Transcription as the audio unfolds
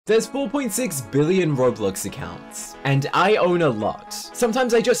There's 4.6 billion Roblox accounts, and I own a lot.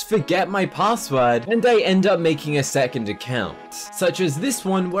 Sometimes I just forget my password, and I end up making a second account, such as this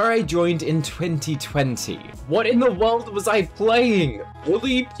one where I joined in 2020. What in the world was I playing?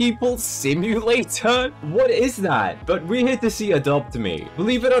 Bully People Simulator? What is that? But we're here to see Adopt Me.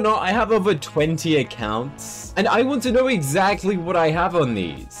 Believe it or not, I have over 20 accounts, and I want to know exactly what I have on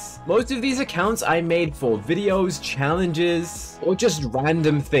these. Most of these accounts I made for videos, challenges, or just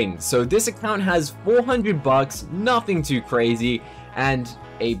random things. So this account has 400 bucks, nothing too crazy, and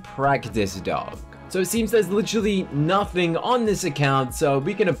a practice dog. So it seems there's literally nothing on this account, so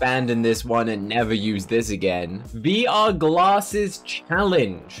we can abandon this one and never use this again. VR Glasses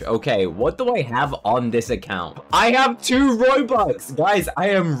Challenge. Okay, what do I have on this account? I have 2 Robux! Guys, I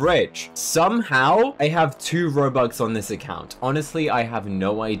am rich. Somehow, I have 2 Robux on this account. Honestly, I have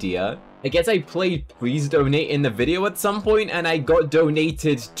no idea. I guess I played Please Donate in the video at some point, and I got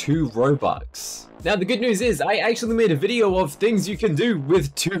donated 2 Robux. Now, the good news is I actually made a video of things you can do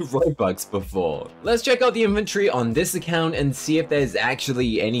with 2 Robux before. Let's check out the inventory on this account and see if there's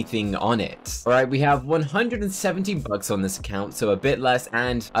actually anything on it. All right, we have 170 bucks on this account, so a bit less,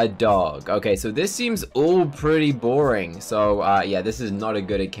 and a dog. Okay, so this seems all pretty boring. So yeah, this is not a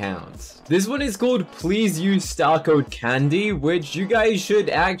good account. This one is called Please Use Star Code Candy, which you guys should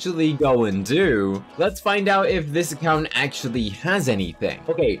actually go and do. Let's find out if this account actually has anything.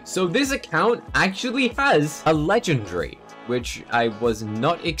 Okay, so this account actually has a legendary, which I was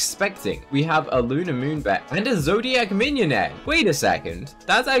not expecting. We have a Lunar Moonbat and a Zodiac Minion egg. Wait a second,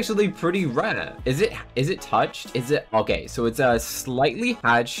 that's actually pretty rare. Is it touched? Is it okay? So it's a slightly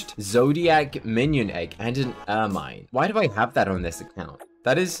hatched Zodiac Minion egg and an Ermine. Why do I have that on this account?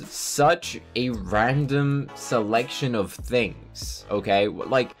 That is such a random selection of things. Okay,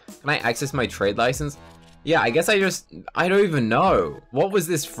 like, can I access my trade license? Yeah, I guess I don't even know. What was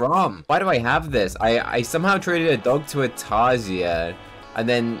this from? Why do I have this? I somehow traded a dog to a Tarzia, and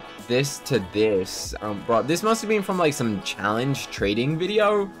then this to this. Bro, this must have been from like some challenge trading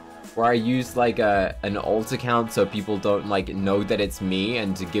video where I used like an alt account so people don't like know that it's me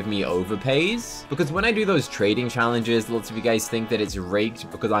and to give me overpays. Because when I do those trading challenges, lots of you guys think that it's rigged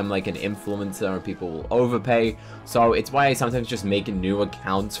because I'm like an influencer and people will overpay. So it's why I sometimes just make new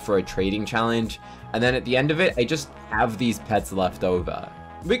accounts for a trading challenge. And then at the end of it, I just have these pets left over.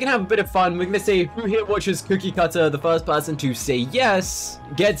 We can have a bit of fun. We're gonna say who here watches Cookie Cutter. The first person to say yes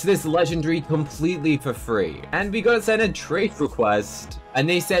gets this legendary completely for free. And we gotta send a trade request. And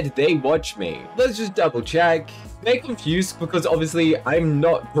they said they watch me. Let's just double check. They're confused because obviously I'm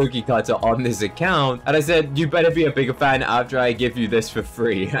not Cookie Cutter on this account. And I said, you better be a bigger fan after I give you this for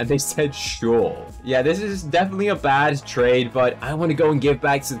free. And they said, sure. Yeah, this is definitely a bad trade, but I want to go and give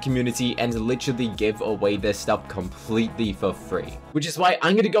back to the community and literally give away this stuff completely for free. Which is why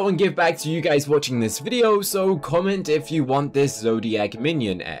I'm going to go and give back to you guys watching this video. So comment if you want this Zodiac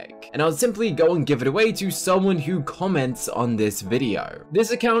Minion egg. And I'll simply go and give it away to someone who comments on this video.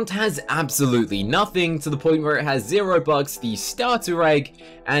 This account has absolutely nothing, to the point where it has 0 bucks, the starter egg,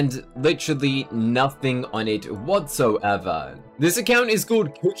 and literally nothing on it whatsoever. This account is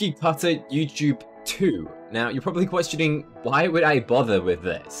called CookieCutterYT 2. Now, you're probably questioning, why would I bother with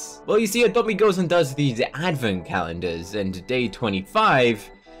this? Well, you see, Adopt Me goes and does these advent calendars, and day 25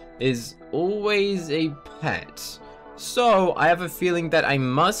 is always a pet. So, I have a feeling that I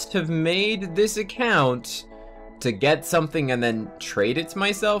must have made this account to get something and then trade it to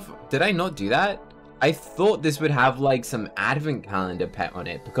myself. Did I not do that? I thought this would have like some advent calendar pet on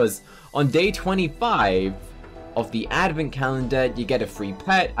it, because on day 25 of the advent calendar, you get a free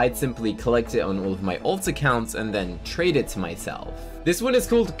pet. I'd simply collect it on all of my alt accounts and then trade it to myself. This one is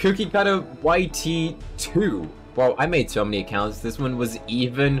called CookieCutterYT 2. Well, I made so many accounts. This one was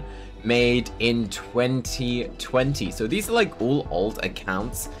even made in 2020. So these are like all alt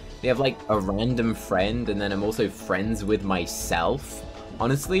accounts. They have like a random friend, and then I'm also friends with myself.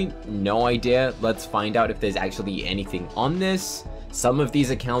 Honestly, no idea. Let's find out if there's actually anything on this. Some of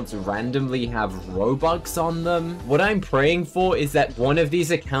these accounts randomly have Robux on them. What I'm praying for is that one of these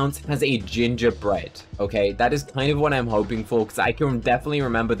accounts has a gingerbread. Okay, that is kind of what I'm hoping for, because I can definitely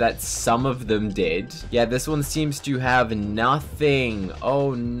remember that some of them did. Yeah, this one seems to have nothing.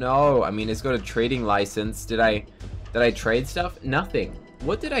 Oh no, I mean, it's got a trading license. Did I trade stuff? Nothing.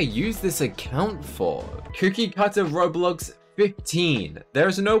 What did I use this account for? Cookie Cutter Roblox 15.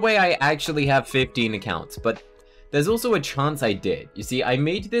 There's no way I actually have 15 accounts, but there's also a chance I did. You see, I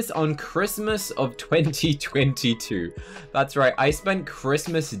made this on Christmas of 2022. That's right, I spent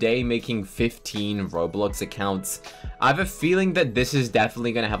Christmas Day making 15 Roblox accounts. I have a feeling that this is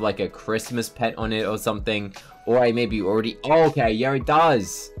definitely gonna have like a Christmas pet on it or something, Or I maybe already... Okay, yeah, it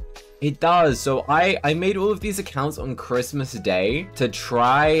does. It does. So I made all of these accounts on Christmas Day to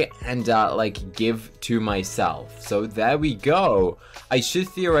try and like give to myself. So there we go. I should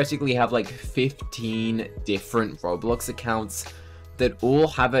theoretically have like 15 different Roblox accounts that all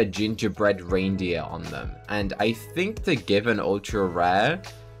have a gingerbread reindeer on them. And I think to give an ultra rare,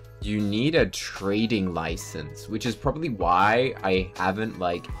 you need a trading license, which is probably why I haven't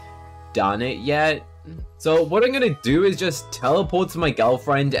like done it yet. So what I'm gonna do is just teleport to my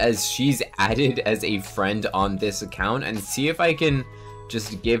girlfriend as she's added as a friend on this account and see if I can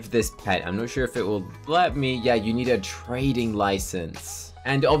just give this pet. I'm not sure if it will let me. Yeah, you need a trading license.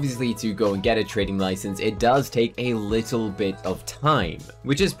 And obviously to go and get a trading license, it does take a little bit of time,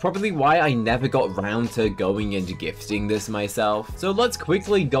 which is probably why I never got round to going and gifting this myself. So let's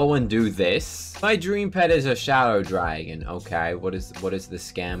quickly go and do this. My dream pet is a shadow dragon. Okay, what is the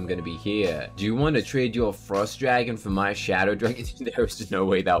scam gonna be here? Do you want to trade your frost dragon for my shadow dragon? There's just no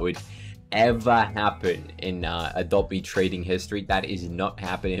way that would ever happen in Adopt Me trading history. That is not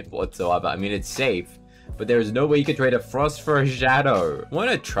happening whatsoever. I mean, it's safe, but there's no way you could trade a frost for a shadow. Want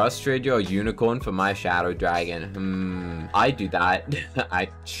to trust trade your unicorn for my shadow dragon? I do that.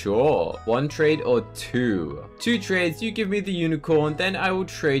 Sure. 1 trade or 2? 2 trades, you give me the unicorn, then I will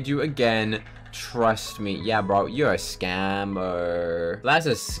trade you again. Trust me. Yeah, bro, you're a scammer. That's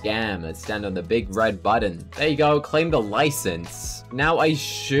a scam. Let's stand on the big red button. There you go. Claim the license. Now I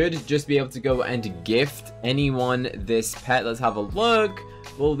should just be able to go and gift anyone this pet. Let's have a look.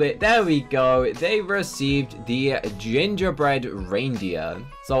 There we go. They received the gingerbread reindeer.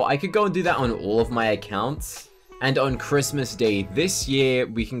 So I could go and do that on all of my accounts. And on Christmas Day this year,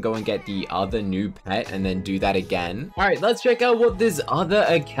 we can go and get the other new pet and then do that again. All right, let's check out what this other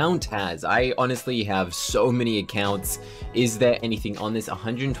account has. I honestly have so many accounts. Is there anything on this?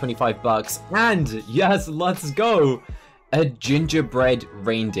 125 bucks. And yes, let's go. A gingerbread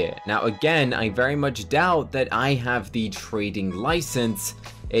reindeer. Now again, I very much doubt that I have the trading license.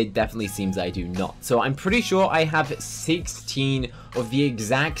 It definitely seems I do not. So I'm pretty sure I have 16 of the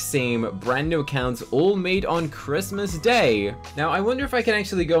exact same brand new accounts all made on Christmas Day. Now I wonder if I can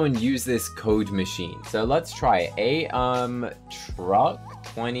actually go and use this code machine. So let's try it. Truck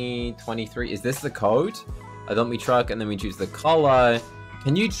 2023. Is this the code? Adopt Me truck, and then we choose the color.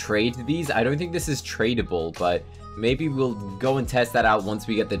 Can you trade these? I don't think this is tradable, but maybe we'll go and test that out once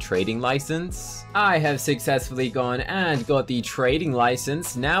we get the trading license. I have successfully gone and got the trading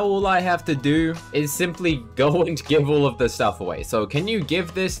license. Now all I have to do is simply go and give all of the stuff away. So can you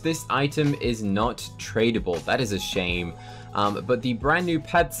give this? This item is not tradable. That is a shame. But the brand new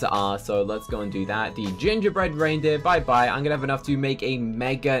pets are, so let's go and do that. The gingerbread reindeer, bye-bye. I'm gonna have enough to make a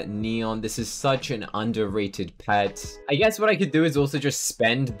mega neon. This is such an underrated pet. I guess what I could do is also just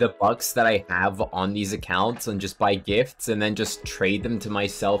spend the bucks that I have on these accounts and just buy gifts and then just trade them to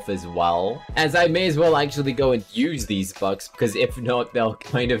myself as well. As I may as well actually go and use these bucks, because if not, they'll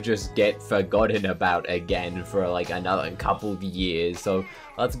kind of just get forgotten about again for like another couple of years. So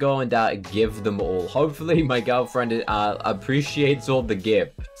let's go and give them all. Hopefully my girlfriend appreciates all the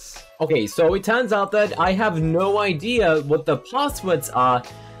gifts. Okay, so it turns out that I have no idea what the passwords are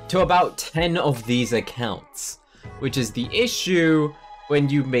to about 10 of these accounts, which is the issue when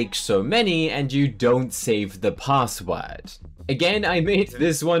you make so many and you don't save the password. Again, I made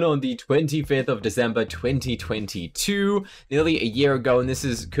this one on the 25th of December 2022, nearly a year ago, and this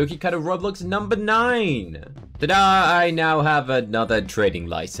is Cookie Cutter Roblox number 9. Ta-da! I now have another trading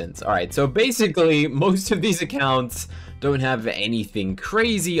license. Alright, so basically, most of these accounts don't have anything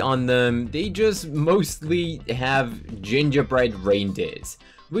crazy on them. They just mostly have gingerbread reindeers,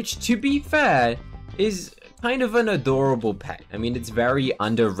 which, to be fair, is kind of an adorable pet. I mean, it's very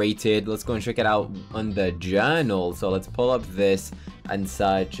underrated. Let's go and check it out on the journal. So let's pull up this and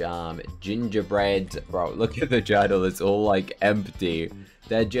such. Gingerbread. Bro, look at the journal. It's all like empty.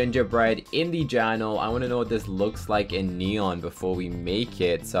 The gingerbread in the journal. I want to know what this looks like in neon before we make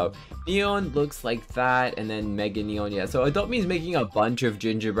it. So neon looks like that, and then mega neon. Yeah, so Adopt Me is making a bunch of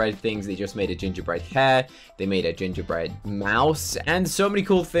gingerbread things. They just made a gingerbread hair, they made a gingerbread mouse, and so many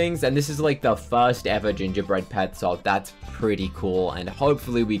cool things. And this is like the first ever gingerbread pet, so that's pretty cool, and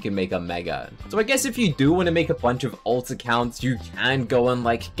hopefully we can make a mega. So I guess if you do want to make a bunch of alt accounts, you can go and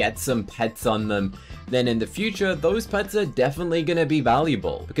like get some pets on them. Then in the future, those pets are definitely gonna be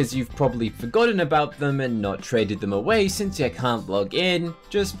valuable, because you've probably forgotten about them and not traded them away since you can't log in.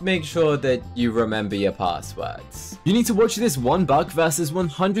 Just make sure that you remember your passwords. You need to watch this $1 versus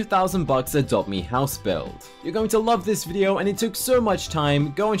 100,000 bucks Adopt Me house build. You're going to love this video, and it took so much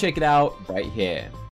time. Go and check it out right here.